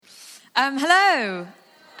Hello.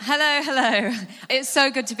 Hello. It's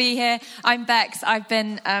so good to be here. I'm Bex. I've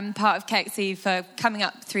been part of KXC for coming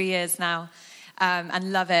up 3 years now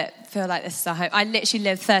and love it. Feel like this is our home. I literally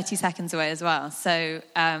live 30 seconds away as well. So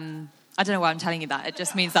I don't know why I'm telling you that. It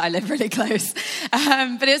just means that I live really close.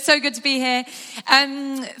 But it's so good to be here.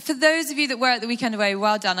 For those of you that were at the weekend away,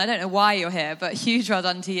 well done. I don't know why you're here, but huge well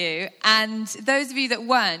done to you. And those of you that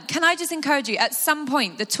weren't, can I just encourage you, at some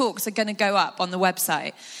point the talks are going to go up on the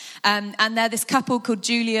website. And they're this couple called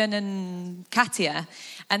Julian and Katia.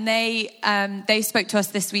 And they spoke to us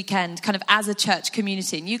this weekend kind of as a church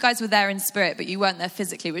community. And you guys were there in spirit, but you weren't there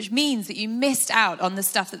physically, which means that you missed out on the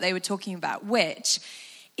stuff that they were talking about, which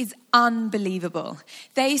is unbelievable.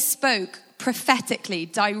 They spoke prophetically,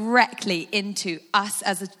 directly into us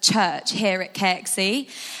as a church here at KXC.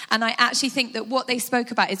 And I actually think that what they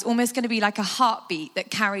spoke about is almost going to be like a heartbeat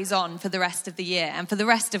that carries on for the rest of the year and for the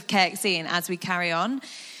rest of KXC and as we carry on.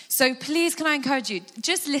 So please, can I encourage you,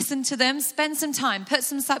 just listen to them, spend some time, put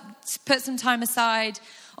some time aside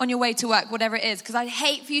on your way to work, whatever it is, because I'd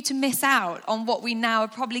hate for you to miss out on what we now are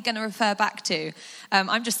probably going to refer back to.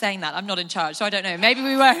 I'm just saying that. I'm not in charge, so I don't know. Maybe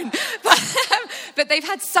we won't. But they've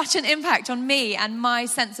had such an impact on me and my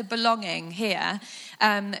sense of belonging here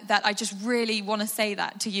that I just really want to say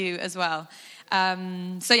that to you as well.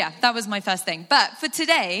 So yeah, that was my first thing. But for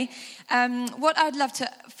today, what I'd love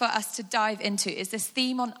for us to dive into is this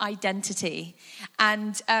theme on identity.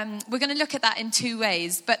 And we're going to look at that in two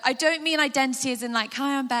ways. But I don't mean identity as in like,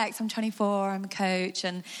 hi, I'm Bex, I'm 24, I'm a coach.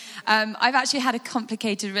 And I've actually had a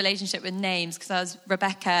complicated relationship with names because I was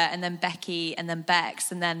Rebecca and then Becky and then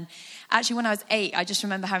Bex. And then actually when I was 8, I just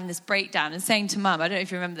remember having this breakdown and saying to Mum, I don't know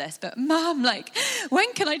if you remember this, but Mum, like,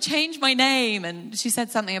 when can I change my name? And she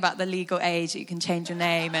said something about the legal age that you can change your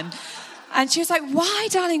name. And she was like, why,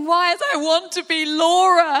 darling, why? I want to be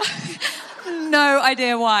Laura. No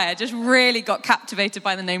idea why. I just really got captivated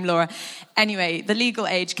by the name Laura. Anyway, the legal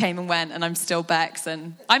age came and went, and I'm still Bex,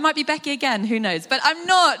 and I might be Becky again, who knows? But I'm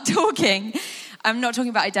not talking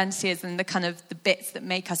about identity as in the kind of the bits that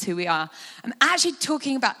make us who we are. I'm actually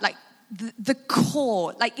talking about like the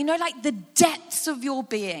core, like, you know, like the depths of your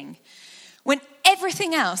being. When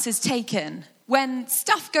everything else is taken, when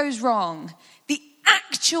stuff goes wrong, the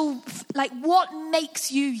actual, like, what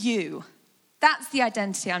makes you you? That's the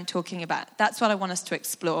identity I'm talking about. That's what I want us to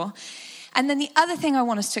explore. And then the other thing I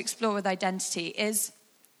want us to explore with identity is,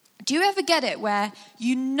 do you ever get it where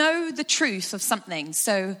you know the truth of something?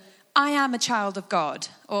 So, I am a child of God,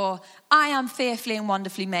 or I am fearfully and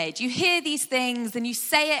wonderfully made. You hear these things and you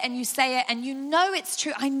say it and you know it's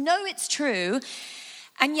true. I know it's true.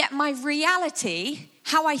 And yet my reality,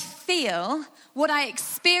 how I feel, what I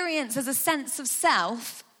experience as a sense of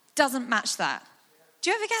self doesn't match that.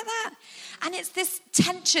 Do you ever get that? And it's this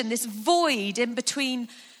tension, this void in between,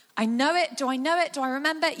 I know it, do I know it, do I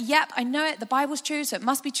remember it? Yep, I know it, the Bible's true, so it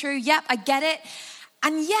must be true. Yep, I get it.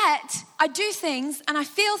 And yet, I do things, and I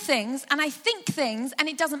feel things, and I think things, and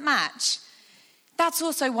it doesn't match. That's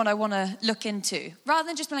also what I want to look into. Rather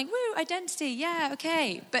than just being like, woo, identity, yeah,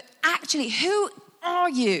 okay. But actually, who are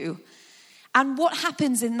you? And what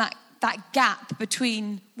happens in that gap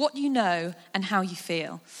between what you know and how you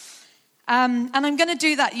feel? And I'm going to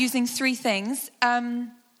do that using 3 things.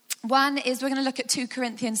 One is we're going to look at 2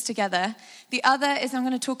 Corinthians together. The other is I'm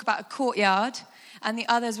going to talk about a courtyard. And the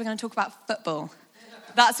other is we're going to talk about football.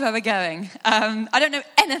 That's where we're going. I don't know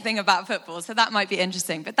anything about football, so that might be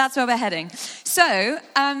interesting, but that's where we're heading. So,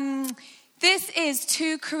 this is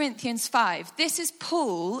 2 Corinthians 5. This is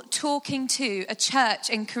Paul talking to a church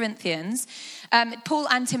in Corinthians. Paul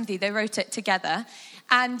and Timothy, they wrote it together.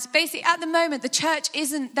 And basically, at the moment, the church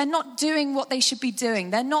they're not doing what they should be doing.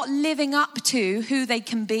 They're not living up to who they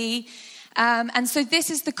can be. And so this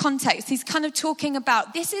is the context. He's kind of talking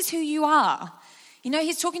about, this is who you are. You know,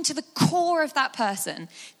 he's talking to the core of that person.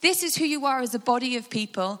 This is who you are as a body of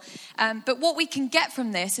people. But what we can get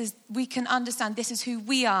from this is we can understand this is who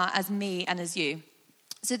we are as me and as you.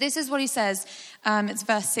 So this is what he says. It's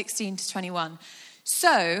verse 16 to 21.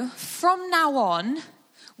 So from now on,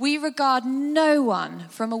 we regard no one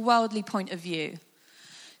from a worldly point of view.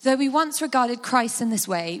 Though we once regarded Christ in this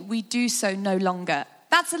way, we do so no longer.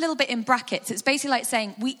 That's a little bit in brackets. It's basically like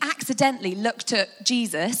saying we accidentally looked at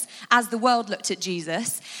Jesus as the world looked at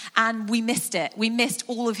Jesus and we missed it. We missed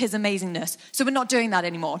all of his amazingness. So we're not doing that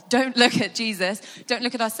anymore. Don't look at Jesus. Don't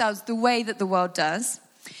look at ourselves the way that the world does.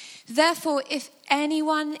 Therefore, if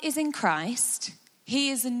anyone is in Christ, he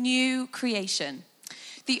is a new creation.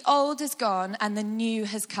 The old is gone and the new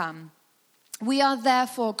has come. We are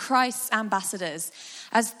therefore Christ's ambassadors,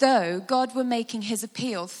 as though God were making his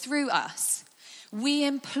appeal through us. we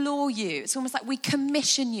implore you, it's almost like we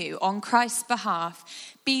commission you on Christ's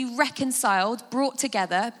behalf, be reconciled, brought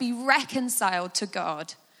together, be reconciled to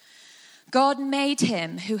God. God made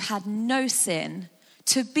him who had no sin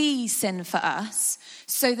to be sin for us,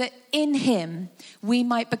 so that in him we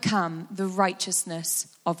might become the righteousness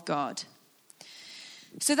of God.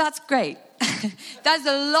 So that's great. There's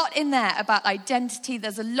a lot in there about identity.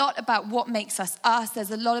 There's a lot about what makes us us.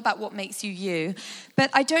 There's a lot about what makes you you. But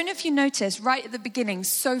I don't know if you noticed right at the beginning,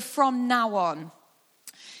 so from now on.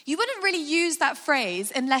 You wouldn't really use that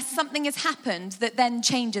phrase unless something has happened that then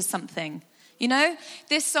changes something. You know,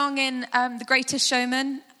 this song in The Greatest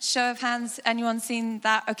Showman, show of hands, anyone seen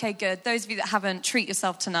that? Okay, good. Those of you that haven't, treat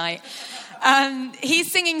yourself tonight.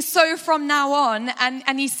 He's singing so from now on,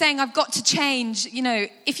 and he's saying, I've got to change. You know,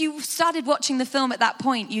 if you started watching the film at that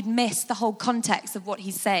point, you'd miss the whole context of what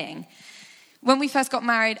he's saying. When we first got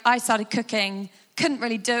married, I started cooking, couldn't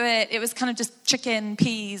really do it. It was kind of just chicken,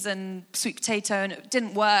 peas, and sweet potato, and it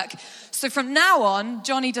didn't work. So from now on,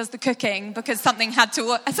 Johnny does the cooking because something had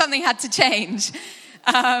to change.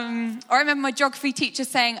 Or I remember my geography teacher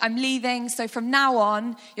saying, I'm leaving, so from now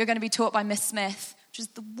on, you're going to be taught by Miss Smith, which is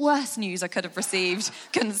the worst news I could have received.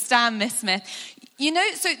 Couldn't stand Miss Smith. You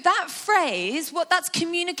know, so that phrase, what that's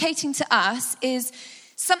communicating to us is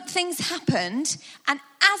something's happened, and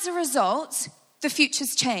as a result, the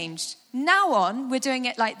future's changed. Now on, we're doing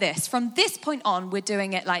it like this. From this point on, we're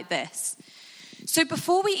doing it like this. So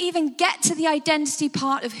before we even get to the identity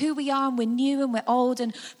part of who we are, and we're new and we're old,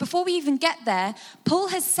 and before we even get there, Paul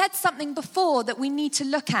has said something before that we need to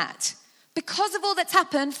look at. Because of all that's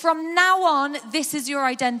happened, from now on, this is your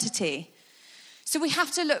identity. So we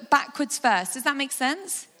have to look backwards first. Does that make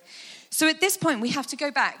sense? So at this point, we have to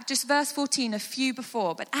go back, just verse 14, a few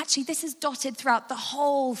before. But actually, this is dotted throughout the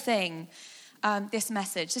whole thing, this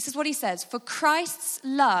message. This is what he says. For Christ's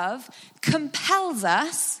love compels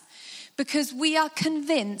us because we are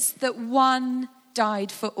convinced that one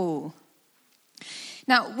died for all.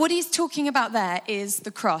 Now, what he's talking about there is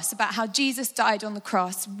the cross, about how Jesus died on the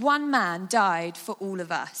cross. One man died for all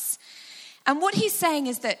of us. And what he's saying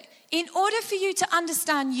is that in order for you to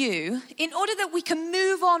understand you, in order that we can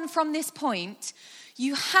move on from this point,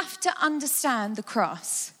 you have to understand the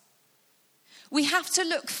cross. We have to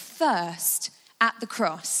look first at the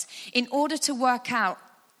cross in order to work out,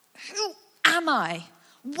 who am I?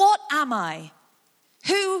 What am I?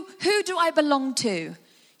 Who do I belong to?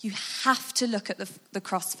 You have to look at the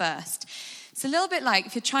cross first. It's a little bit like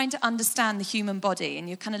if you're trying to understand the human body and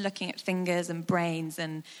you're kind of looking at fingers and brains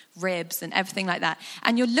and ribs and everything like that,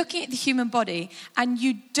 and you're looking at the human body and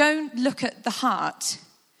you don't look at the heart.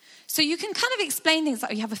 So you can kind of explain things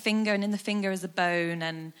like you have a finger and in the finger is a bone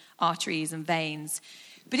and arteries and veins.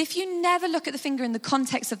 But if you never look at the finger in the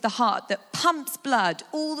context of the heart that pumps blood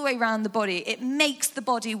all the way around the body, it makes the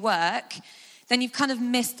body work, then you've kind of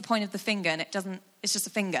missed the point of the finger and it's just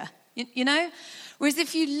a finger, you know? Whereas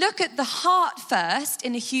if you look at the heart first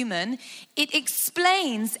in a human, it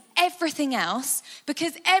explains everything else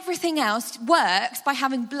because everything else works by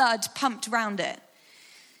having blood pumped around it.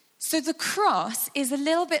 So the cross is a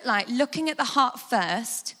little bit like looking at the heart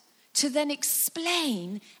first to then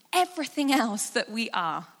explain everything else that we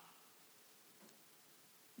are.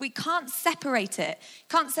 We can't separate it.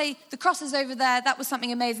 Can't say the cross is over there, that was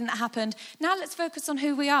something amazing that happened. Now let's focus on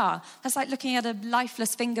who we are. That's like looking at a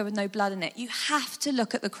lifeless finger with no blood in it. You have to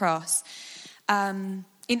look at the cross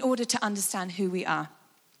in order to understand who we are.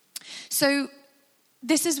 So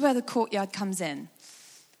this is where the courtyard comes in.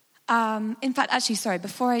 In fact, actually, sorry,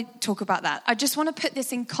 before I talk about that, I just want to put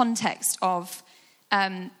this in context of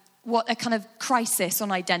what a kind of crisis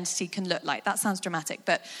on identity can look like. That sounds dramatic,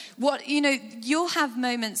 but you'll have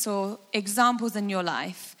moments or examples in your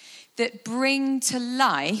life that bring to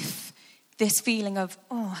life this feeling of,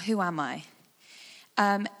 oh, who am I?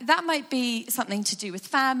 That might be something to do with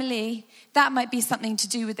family. That might be something to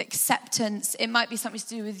do with acceptance. It might be something to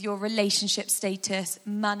do with your relationship status,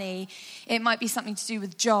 money. It might be something to do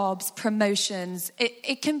with jobs, promotions.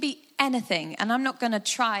 It can be anything. And I'm not going to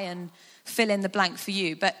try and fill in the blank for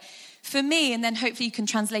you. But for me, and then hopefully you can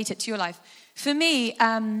translate it to your life. For me,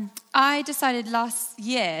 I decided last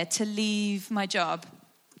year to leave my job.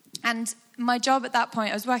 And my job at that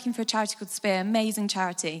point, I was working for a charity called Sphere, amazing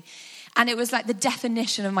charity. And it was like the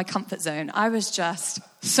definition of my comfort zone. I was just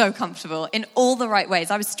so comfortable in all the right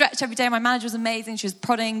ways. I was stretched every day. My manager was amazing. She was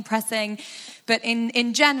prodding, pressing. But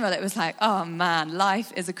in general, it was like, oh man,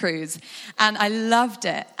 life is a cruise. And I loved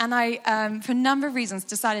it. And I, for a number of reasons,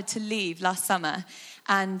 decided to leave last summer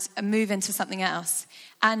and move into something else.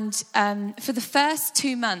 And for the first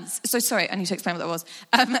 2 months, so sorry, I need to explain what that was.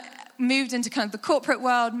 moved into kind of the corporate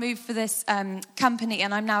world, moved for this company,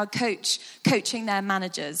 and I'm now a coach, coaching their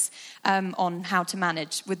managers on how to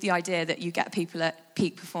manage, with the idea that you get people at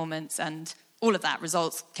peak performance and all of that,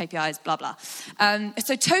 results, KPIs, blah, blah.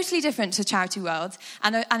 So totally different to charity world,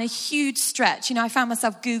 and a huge stretch. You know, I found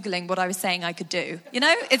myself Googling what I was saying I could do. You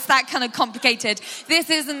know, it's that kind of complicated.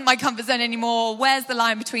 This isn't my comfort zone anymore. Where's the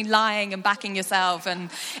line between lying and backing yourself?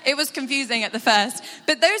 And it was confusing at the first.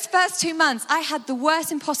 But those first 2 months, I had the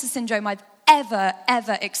worst imposter syndrome I've ever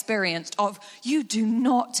experienced of, you do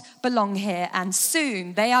not belong here, and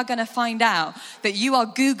soon they are going to find out that you are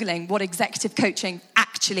Googling what executive coaching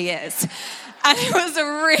actually is. And it was a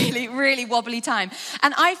really, really wobbly time.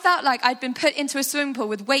 And I felt like I'd been put into a swimming pool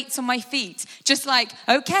with weights on my feet. Just like,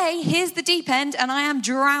 okay, here's the deep end, and I am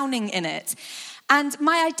drowning in it. And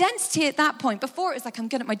my identity at that point, before it was like, I'm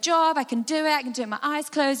good at my job, I can do it with my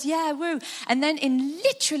eyes closed, yeah, woo. And then in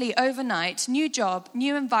literally overnight, new job,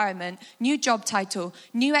 new environment, new job title,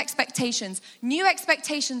 new expectations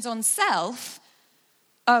on self.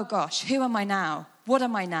 Oh gosh, who am I now? What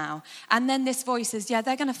am I now? And then this voice is, yeah,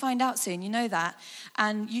 they're going to find out soon, you know that.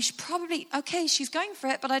 And you should probably, okay, she's going for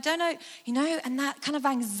it, but I don't know, you know, and that kind of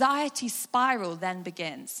anxiety spiral then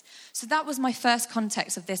begins. So that was my first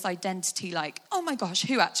context of this identity, like, oh my gosh,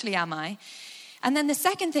 who actually am I? And then the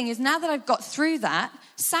second thing is, now that I've got through that,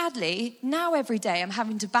 sadly, now every day I'm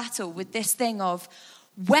having to battle with this thing of,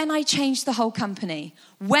 when I change the whole company,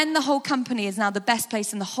 when the whole company is now the best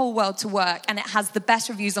place in the whole world to work and it has the best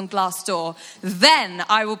reviews on Glassdoor, then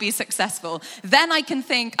I will be successful. Then I can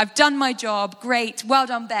think, I've done my job, great, well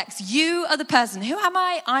done, Bex. You are the person. Who am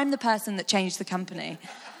I? I'm the person that changed the company.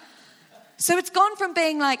 So it's gone from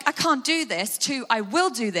being like, I can't do this, to I will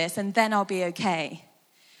do this and then I'll be okay.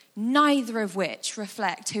 Neither of which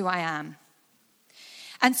reflect who I am.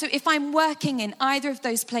 And so if I'm working in either of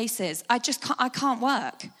those places, I can't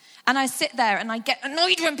work. And I sit there and I get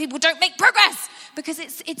annoyed when people don't make progress, because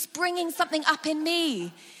it's bringing something up in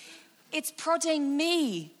me. It's prodding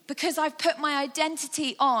me because I've put my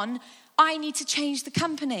identity on, I need to change the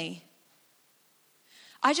company.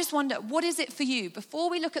 I just wonder, what is it for you? Before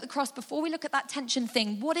we look at the cross, before we look at that tension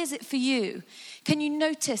thing, what is it for you? Can you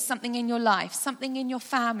notice something in your life, something in your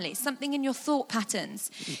family, something in your thought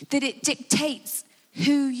patterns that it dictates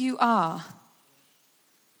who you are?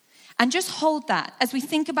 And just hold that as we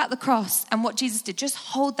think about the cross and what Jesus did. Just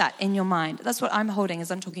hold that in your mind. That's what I'm holding as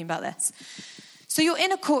I'm talking about this. So you're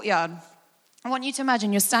in a courtyard. I want you to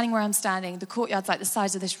imagine you're standing where I'm standing. The courtyard's like the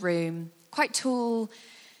size of this room, quite tall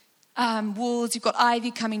walls. You've got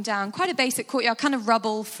ivy coming down, quite a basic courtyard, kind of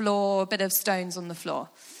rubble floor, a bit of stones on the floor.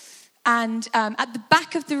 And at the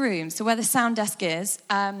back of the room, so where the sound desk is,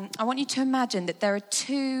 I want you to imagine that there are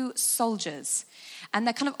 2 soldiers. And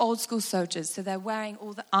they're kind of old school soldiers. So they're wearing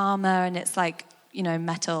all the armor and it's like, you know,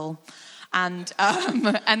 metal. And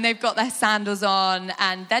they've got their sandals on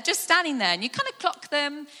and they're just standing there. And you kind of clock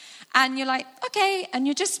them and you're like, okay. And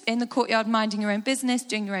you're just in the courtyard minding your own business,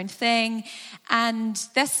 doing your own thing. And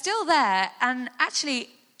they're still there. And actually,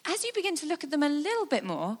 as you begin to look at them a little bit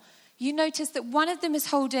more, you notice that one of them is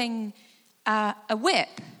holding a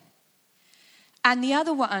whip. And the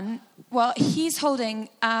other one, well, he's holding...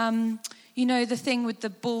 you know, the thing with the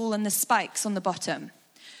ball and the spikes on the bottom.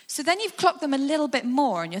 So then you've clocked them a little bit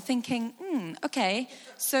more and you're thinking, okay,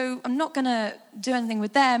 so I'm not going to do anything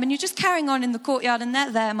with them. And you're just carrying on in the courtyard and they're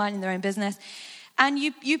there minding their own business. And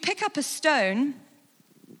you pick up a stone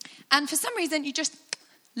and for some reason you just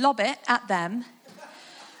lob it at them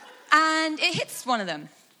and it hits one of them.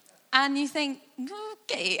 And you think,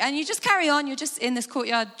 okay, and you just carry on. You're just in this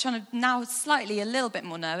courtyard trying to now slightly a little bit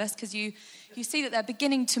more nervous because you see that they're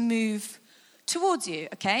beginning to move towards you,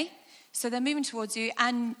 okay? So they're moving towards you,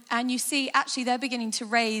 and you see actually they're beginning to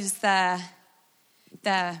raise their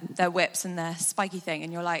whips and their spiky thing,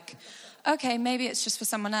 and you're like, okay, maybe it's just for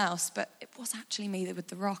someone else, but it was actually me with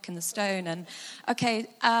the rock and the stone, and okay,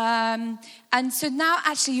 and so now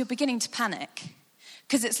actually you're beginning to panic,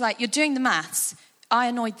 because it's like you're doing the maths. I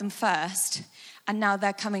annoyed them first, and now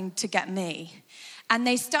they're coming to get me. And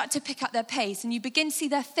they start to pick up their pace, and you begin to see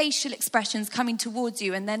their facial expressions coming towards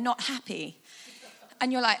you, and they're not happy.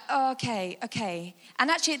 And you're like, oh, okay. And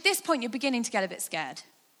actually, at this point, you're beginning to get a bit scared.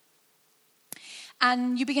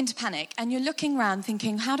 And you begin to panic, and you're looking around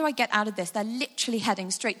thinking, how do I get out of this? They're literally heading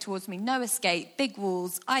straight towards me. No escape, big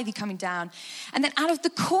walls, ivy coming down. And then out of the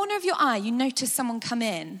corner of your eye, you notice someone come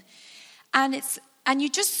in. And you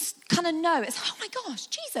just kind of know, it's, oh my gosh,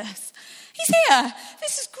 Jesus, he's here.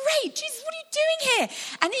 This is great. Jesus, what are you doing here?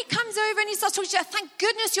 And he comes over and he starts talking to you. Thank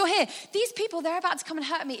goodness you're here. These people, they're about to come and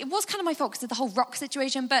hurt me. It was kind of my fault because of the whole rock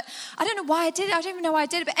situation, but I don't know why I did it. I don't even know why I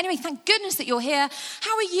did it. But anyway, thank goodness that you're here.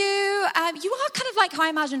 How are you? You are kind of like how I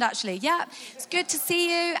imagined, actually. Yeah, it's good to see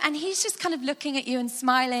you. And he's just kind of looking at you and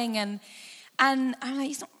smiling. And I'm like,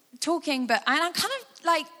 he's not talking, but and I'm kind of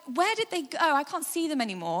like, where did they go? I can't see them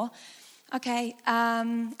anymore. Okay.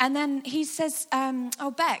 And then he says,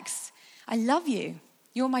 oh, Bex, I love you.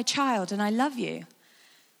 You're my child and I love you.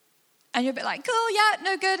 And you're a bit like, cool, yeah,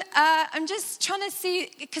 no good. I'm just trying to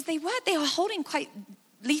see, because they were holding quite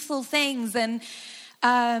lethal things. And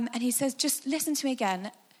he says, just listen to me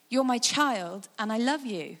again. You're my child and I love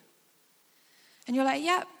you. And you're like,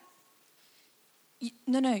 yeah.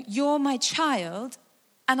 No, you're my child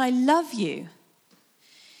and I love you.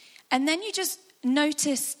 And then you just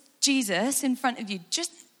notice Jesus in front of you,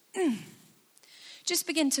 just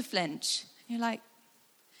begin to flinch. You're like,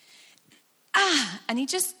 and he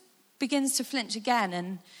just begins to flinch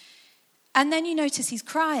again. And then you notice he's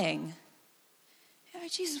crying. Oh,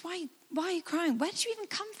 Jesus, why are you crying? Where did you even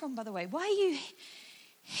come from, by the way? Why are you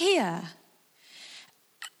here?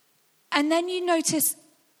 And then you notice,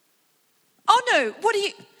 oh no, what are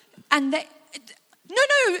you? And they,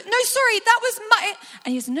 no, sorry, that was my,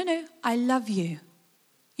 and he says, no, I love you.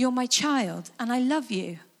 You're my child and I love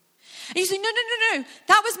you. And you say, no,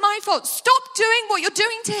 that was my fault. Stop doing what you're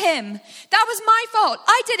doing to him. That was my fault.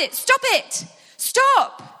 I did it. Stop it.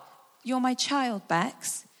 Stop. You're my child,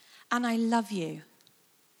 Bex, and I love you.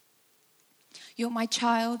 You're my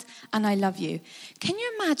child and I love you. Can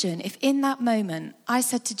you imagine if in that moment I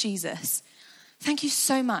said to Jesus, thank you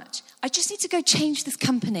so much. I just need to go change this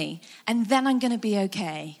company and then I'm going to be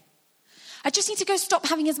okay. I just need to go stop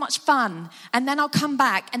having as much fun and then I'll come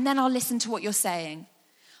back and then I'll listen to what you're saying.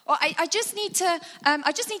 Or I just need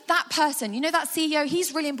that person, you know, that CEO,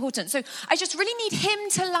 he's really important. So I just really need him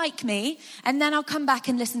to like me and then I'll come back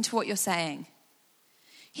and listen to what you're saying.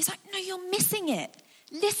 He's like, no, you're missing it.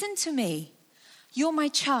 Listen to me. You're my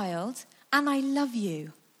child and I love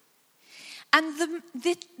you. And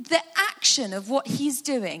the action of what he's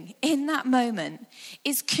doing in that moment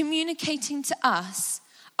is communicating to us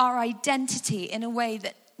our identity in a way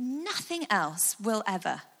that nothing else will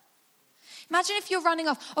ever. Imagine if you're running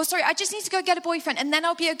off. Oh, sorry, I just need to go get a boyfriend and then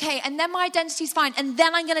I'll be okay. And then my identity's fine. And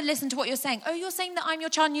then I'm going to listen to what you're saying. Oh, you're saying that I'm your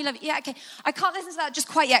child and you love it. Yeah, okay. I can't listen to that just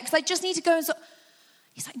quite yet because I just need to go and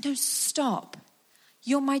He's like, no, stop.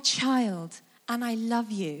 You're my child and I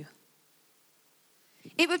love you.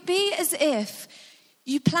 It would be as if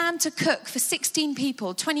you plan to cook for 16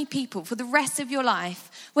 people, 20 people for the rest of your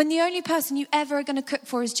life when the only person you ever are going to cook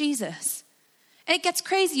for is Jesus. And it gets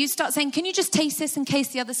crazy. You start saying, can you just taste this in case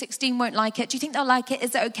the other 16 won't like it? Do you think they'll like it?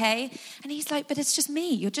 Is it okay? And he's like, but it's just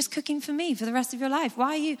me. You're just cooking for me for the rest of your life.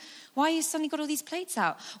 Why are you suddenly got all these plates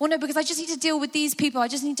out? Well, no, because I just need to deal with these people. I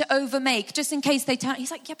just need to overmake just in case they turn. He's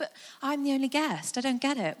like, yeah, but I'm the only guest. I don't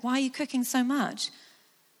get it. Why are you cooking so much?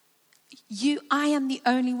 I am the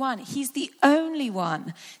only one. He's the only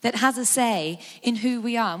one that has a say in who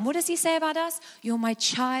we are. And what does he say about us? You're my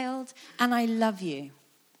child and I love you.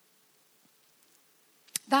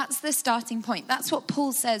 That's the starting point. That's what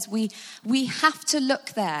Paul says. We have to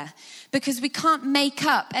look there because we can't make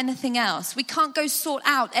up anything else. We can't go sort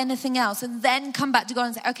out anything else and then come back to God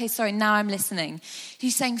and say, okay, sorry, now I'm listening.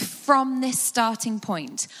 He's saying from this starting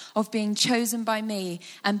point of being chosen by me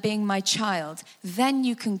and being my child, then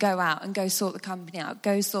you can go out and go sort the company out,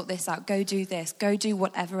 go sort this out, go do this, go do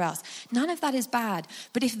whatever else. None of that is bad.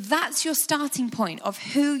 But if that's your starting point of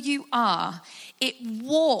who you are, it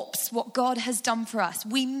warps what God has done for us.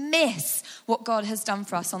 We miss what God has done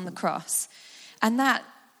for us on the cross. And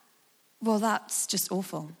that's just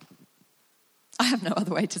awful. I have no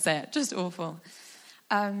other way to say it, just awful.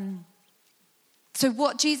 So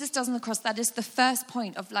what Jesus does on the cross, that is the first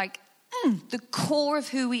point of the core of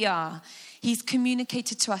who we are. He's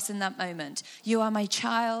communicated to us in that moment. You are my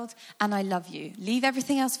child and I love you. Leave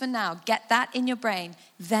everything else for now. Get that in your brain.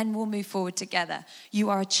 Then we'll move forward together.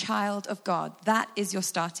 You are a child of God. That is your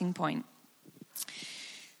starting point.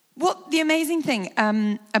 What the amazing thing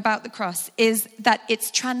about the cross is that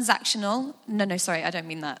it's transactional. No, sorry, I don't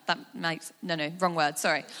mean that. Wrong word,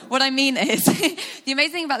 sorry. What I mean is, the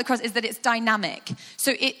amazing thing about the cross is that it's dynamic.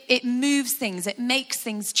 So it moves things, it makes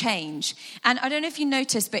things change. And I don't know if you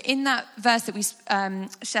noticed, but in that verse that we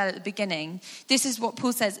shared at the beginning, this is what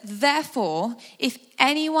Paul says. Therefore, if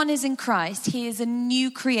anyone is in Christ, he is a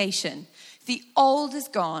new creation. The old is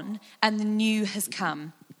gone and the new has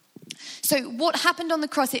come. So what happened on the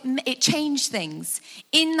cross, it changed things.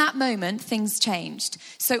 In that moment, things changed.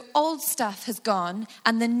 So old stuff has gone,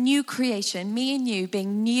 and the new creation, me and you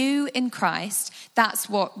being new in Christ, that's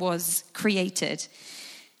what was created.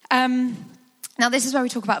 Now this is where we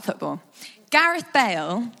talk about football. Gareth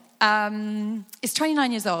Bale is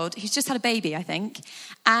 29 years old. He's just had a baby, I think.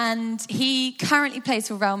 And he currently plays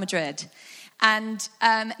for Real Madrid. And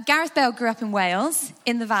Gareth Bale grew up in Wales,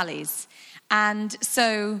 in the valleys. And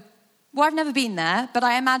so, well, I've never been there, but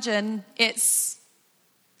I imagine it's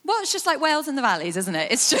just like Wales in the valleys, isn't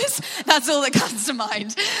it? It's just, that's all that comes to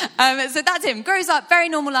mind. So that's him. Grows up, very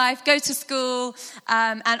normal life, goes to school,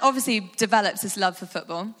 and obviously develops this love for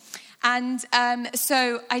football. And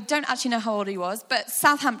so I don't actually know how old he was, but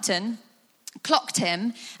Southampton clocked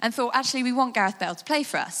him and thought, actually, we want Gareth Bale to play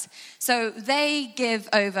for us. So they give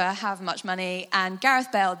over however much money, and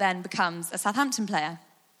Gareth Bale then becomes a Southampton player.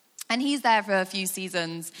 And he's there for a few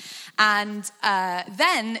seasons. And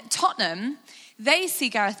then Tottenham, they see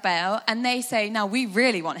Gareth Bale and they say, now we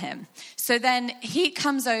really want him. So then he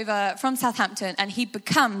comes over from Southampton and he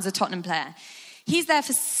becomes a Tottenham player. He's there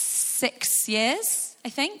for 6 years. I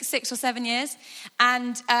think, 6 or 7 years.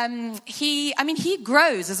 And he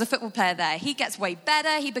grows as a football player there. He gets way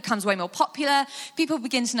better. He becomes way more popular. People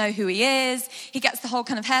begin to know who he is. He gets the whole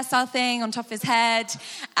kind of hairstyle thing on top of his head.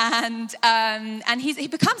 And he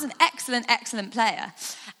becomes an excellent player.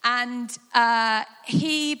 And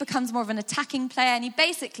he becomes more of an attacking player. And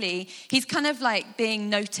he's kind of like being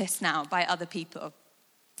noticed now by other people.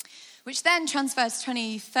 Which then transfers to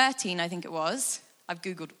 2013, I think it was. I've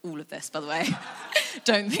Googled all of this, by the way.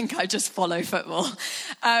 Don't think I just follow football.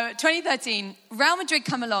 2013, Real Madrid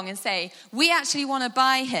come along and say, we actually want to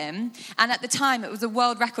buy him. And at the time, it was a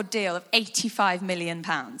world record deal of £85 million.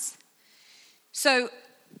 So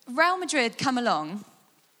Real Madrid come along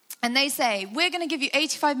and they say, we're going to give you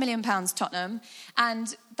 £85 million, Tottenham.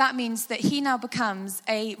 And that means that he now becomes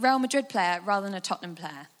a Real Madrid player rather than a Tottenham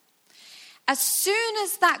player. As soon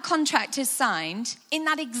as that contract is signed, in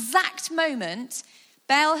that exact moment,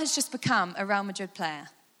 Bale has just become a Real Madrid player.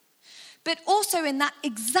 But also in that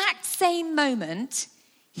exact same moment,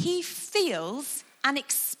 he feels and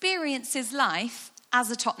experiences life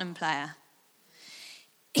as a Tottenham player.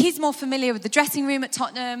 He's more familiar with the dressing room at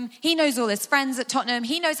Tottenham. He knows all his friends at Tottenham.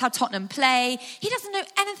 He knows how Tottenham play. He doesn't know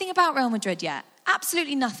anything about Real Madrid yet.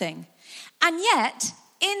 Absolutely nothing. And yet,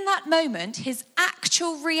 in that moment, his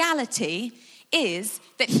actual reality is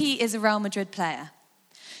that he is a Real Madrid player.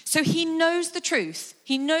 So he knows the truth.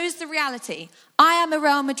 He knows the reality. I am a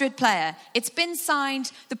Real Madrid player. It's been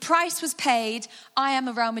signed. The price was paid. I am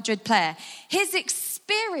a Real Madrid player. His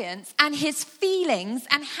experience and his feelings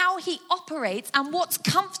and how he operates and what's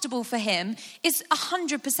comfortable for him is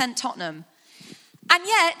 100% Tottenham. And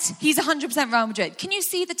yet, he's 100% Real Madrid. Can you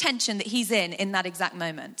see the tension that he's in that exact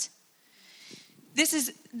moment? This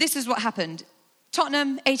is what happened.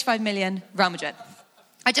 Tottenham, 85 million, Real Madrid.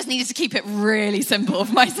 I just needed to keep it really simple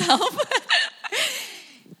for myself.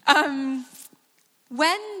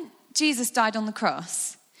 When Jesus died on the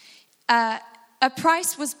cross, a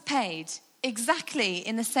price was paid exactly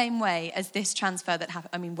in the same way as this transfer that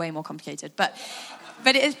happened. I mean, way more complicated, but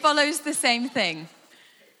it follows the same thing.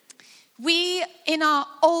 We, in our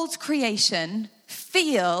old creation,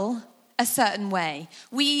 feel a certain way.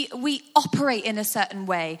 We operate in a certain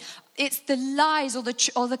way. It's the lies or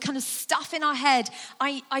the kind of stuff in our head.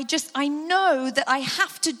 I know that I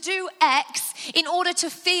have to do X in order to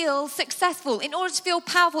feel successful, in order to feel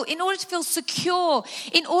powerful, in order to feel secure,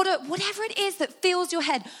 whatever it is that fills your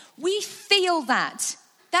head. We feel that.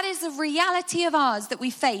 That is a reality of ours that we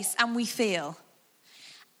face and we feel.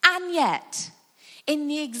 And yet, in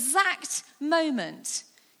the exact moment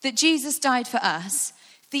that Jesus died for us,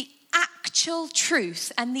 the actual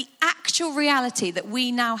truth and the actual reality that we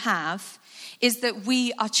now have is that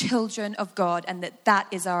we are children of God and that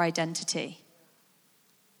is our identity.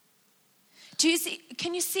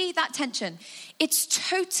 Can you see that tension? It's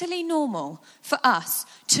totally normal for us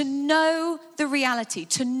to know the reality,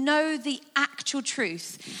 to know the actual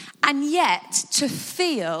truth, and yet to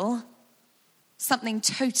feel something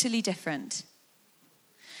totally different.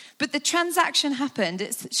 But the transaction happened,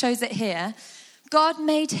 it shows it here. God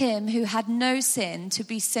made him who had no sin to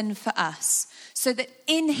be sin for us, so that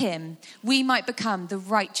in him we might become the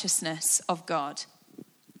righteousness of God.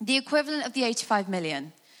 The equivalent of the 85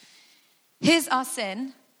 million. Here's our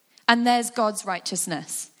sin, and there's God's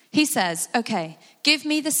righteousness. He says, okay, give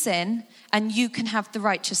me the sin, and you can have the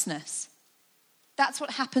righteousness. That's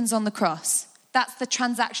what happens on the cross. That's the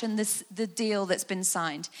transaction, the deal that's been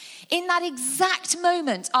signed. In that exact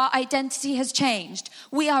moment, our identity has changed.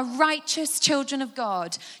 We are righteous children of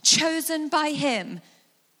God, chosen by him,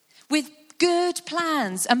 with good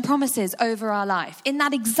plans and promises over our life. In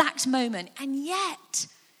that exact moment. And yet,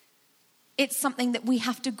 it's something that we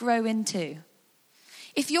have to grow into.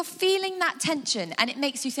 If you're feeling that tension and it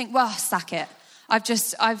makes you think, well, sack it.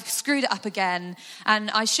 I've screwed it up again,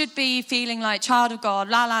 and I should be feeling like child of God,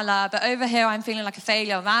 la, la, la, but over here I'm feeling like a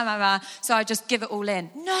failure, rah, rah, rah, so I just give it all in.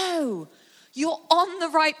 No, you're on the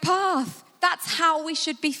right path. That's how we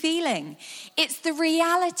should be feeling. It's the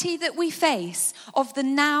reality that we face of the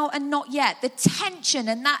now and not yet, the tension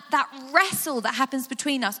and that wrestle that happens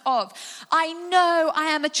between us of, I know I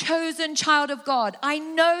am a chosen child of God. I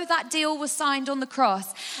know that deal was signed on the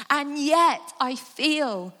cross, and yet I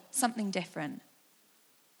feel something different.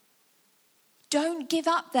 Don't give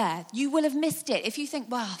up there. You will have missed it. If you think,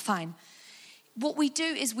 well, fine. What we do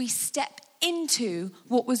is we step into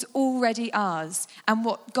what was already ours and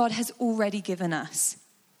what God has already given us.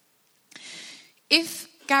 If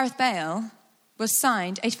Gareth Bale was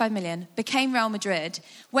signed, 85 million, became Real Madrid,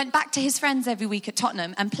 went back to his friends every week at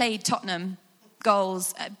Tottenham and played Tottenham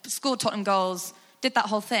goals, scored Tottenham goals, did that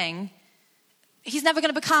whole thing, he's never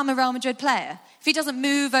going to become a Real Madrid player. If he doesn't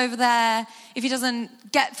move over there, if he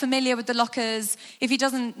doesn't get familiar with the lockers, if he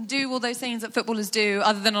doesn't do all those things that footballers do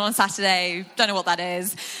other than on a Saturday, don't know what that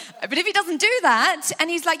is. But if he doesn't do that and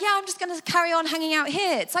he's like, yeah, I'm just going to carry on hanging out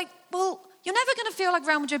here. It's like, well, you're never going to feel like a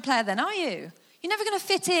Real Madrid player then, are you? You're never going to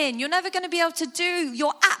fit in. You're never going to be able to do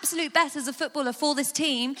your absolute best as a footballer for this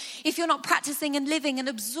team if you're not practicing and living and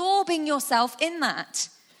absorbing yourself in that.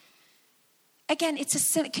 Again,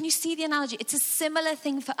 can you see the analogy? It's a similar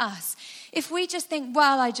thing for us. If we just think,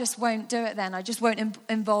 well, I just won't do it then. I just won't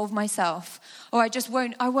involve myself. Or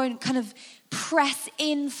I won't kind of press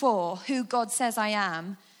in for who God says I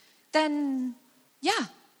am. Then, yeah,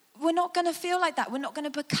 we're not going to feel like that. We're not going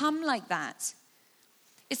to become like that.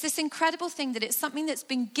 It's this incredible thing that it's something that's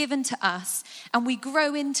been given to us and we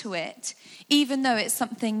grow into it, even though it's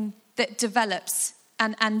something that develops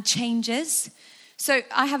and changes. So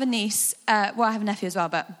I have a niece, I have a nephew as well,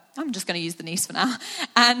 but I'm just going to use the niece for now.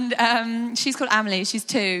 And she's called Amelie, she's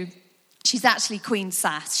 2. She's actually Queen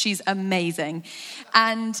Sass, she's amazing.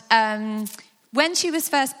 And when she was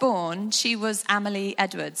first born, she was Amelie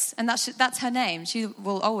Edwards. And that's her name. She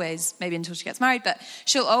will always, maybe until she gets married, but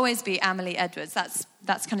she'll always be Amelie Edwards.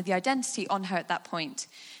 That's kind of the identity on her at that point.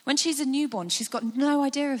 When she's a newborn, she's got no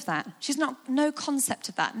idea of that. She's no concept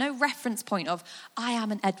of that, no reference point of, I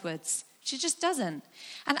am an Edwards. She just doesn't.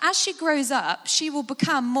 And as she grows up, she will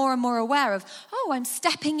become more and more aware of, oh, I'm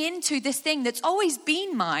stepping into this thing that's always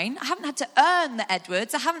been mine. I haven't had to earn the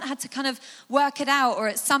Edwards. I haven't had to kind of work it out, or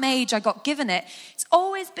at some age I got given it. It's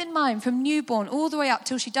always been mine from newborn all the way up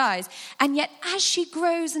till she dies. And yet as she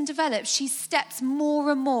grows and develops, she steps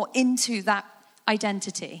more and more into that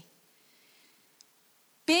identity.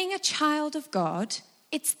 Being a child of God,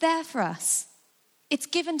 it's there for us. It's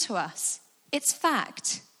given to us. It's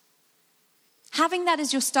fact. Having that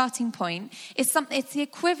as your starting point is something, it's the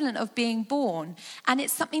equivalent of being born. And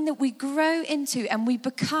it's something that we grow into and we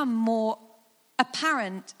become more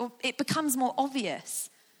apparent, or it becomes more obvious.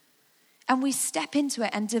 And we step into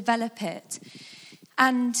it and develop it.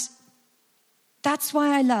 And that's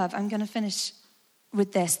why I love, I'm going to finish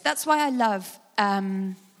with this. That's why I love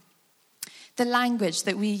the language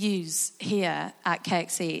that we use here at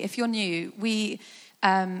KXC. If you're new,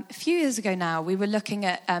 a few years ago now, we were looking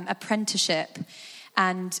at apprenticeship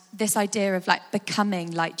and this idea of like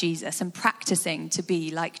becoming like Jesus and practicing to be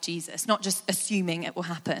like Jesus, not just assuming it will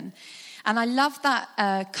happen. And I love that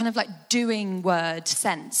kind of like doing word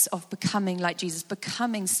sense of becoming like Jesus,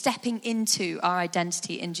 stepping into our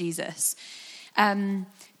identity in Jesus.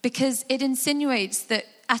 Because it insinuates that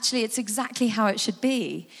actually it's exactly how it should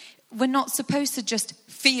be. We're not supposed to just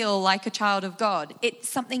feel like a child of God. It's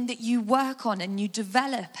something that you work on and you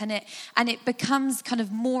develop, and it becomes kind of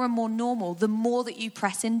more and more normal the more that you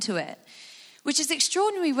press into it. Which is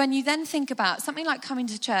extraordinary when you then think about something like coming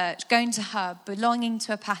to church, going to Hub, belonging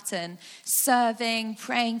to a pattern, serving,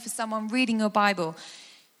 praying for someone, reading your Bible.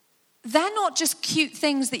 They're not just cute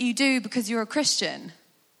things that you do because you're a Christian.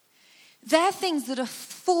 They're things that are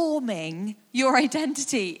forming your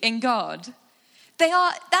identity in God.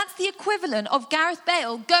 That's the equivalent of Gareth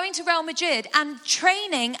Bale going to Real Madrid and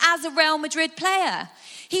training as a Real Madrid player.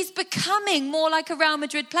 He's becoming more like a Real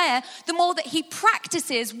Madrid player the more that he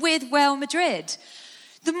practices with Real Madrid.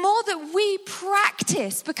 The more that we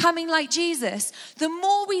practice becoming like Jesus, the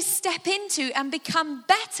more we step into and become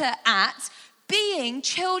better at being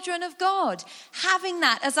children of God, having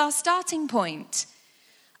that as our starting point.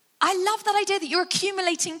 I love that idea that you're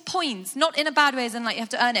accumulating points, not in a bad way as in like you have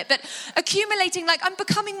to earn it, but accumulating like I'm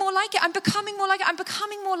becoming more like it, I'm becoming more like it, I'm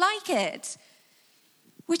becoming more like it.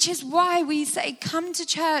 Which is why we say come to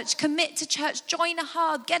church, commit to church, join a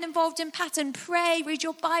hub, get involved in Pattern, pray, read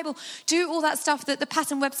your Bible, do all that stuff that the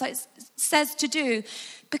Pattern website says to do.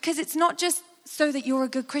 Because it's not just so that you're a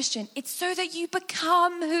good Christian, it's so that you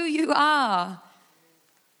become who you are.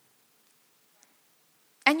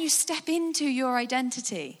 And you step into your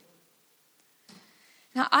identity.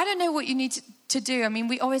 Now, I don't know what you need to do. I mean,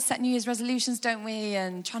 we always set New Year's resolutions, don't we?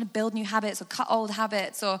 And trying to build new habits or cut old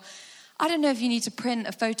habits. Or I don't know if you need to print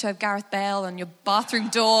a photo of Gareth Bale on your bathroom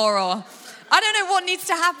door. Or I don't know what needs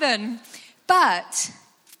to happen. But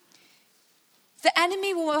the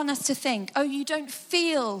enemy will want us to think, oh, you don't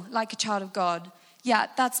feel like a child of God. Yeah,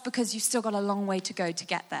 that's because you've still got a long way to go to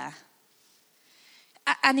get there.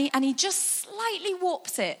 And he just slightly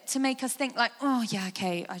warps it to make us think like, oh, yeah,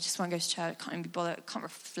 okay, I just want to go to church. I can't even be bothered. I can't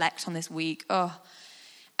reflect on this week. Oh.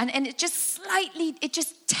 And it just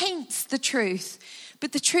taints the truth.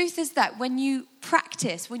 But the truth is that when you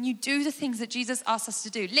practice, when you do the things that Jesus asks us to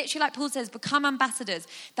do, literally like Paul says, become ambassadors,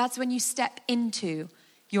 that's when you step into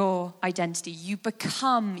your identity. You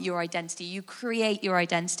become your identity. You create your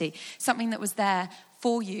identity. Something that was there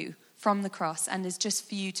for you from the cross and is just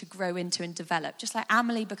for you to grow into and develop. Just like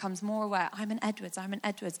Amelie becomes more aware, I'm an Edwards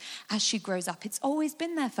as she grows up. It's always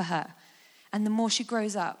been there for her. And the more she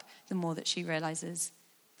grows up, the more that she realizes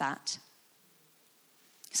that.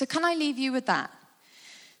 So can I leave you with that?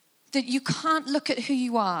 That you can't look at who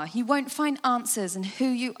you are. You won't find answers in who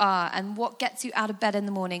you are and what gets you out of bed in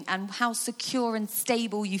the morning and how secure and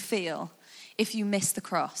stable you feel if you miss the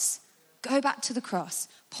cross. Go back to the cross.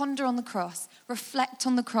 Ponder on the cross. Reflect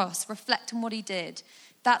on the cross. Reflect on what he did.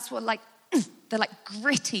 That's what the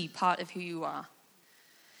gritty part of who you are.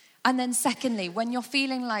 And then secondly, when you're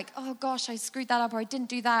feeling like, oh gosh, I screwed that up, or I didn't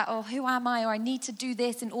do that, or who am I, or I need to do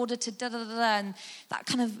this in order to da-da-da-da, and that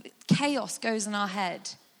kind of chaos goes in our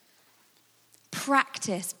head.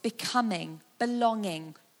 Practice becoming,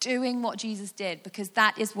 belonging, doing what Jesus did, because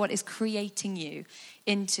that is what is creating you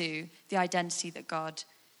into the identity that God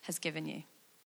has given you.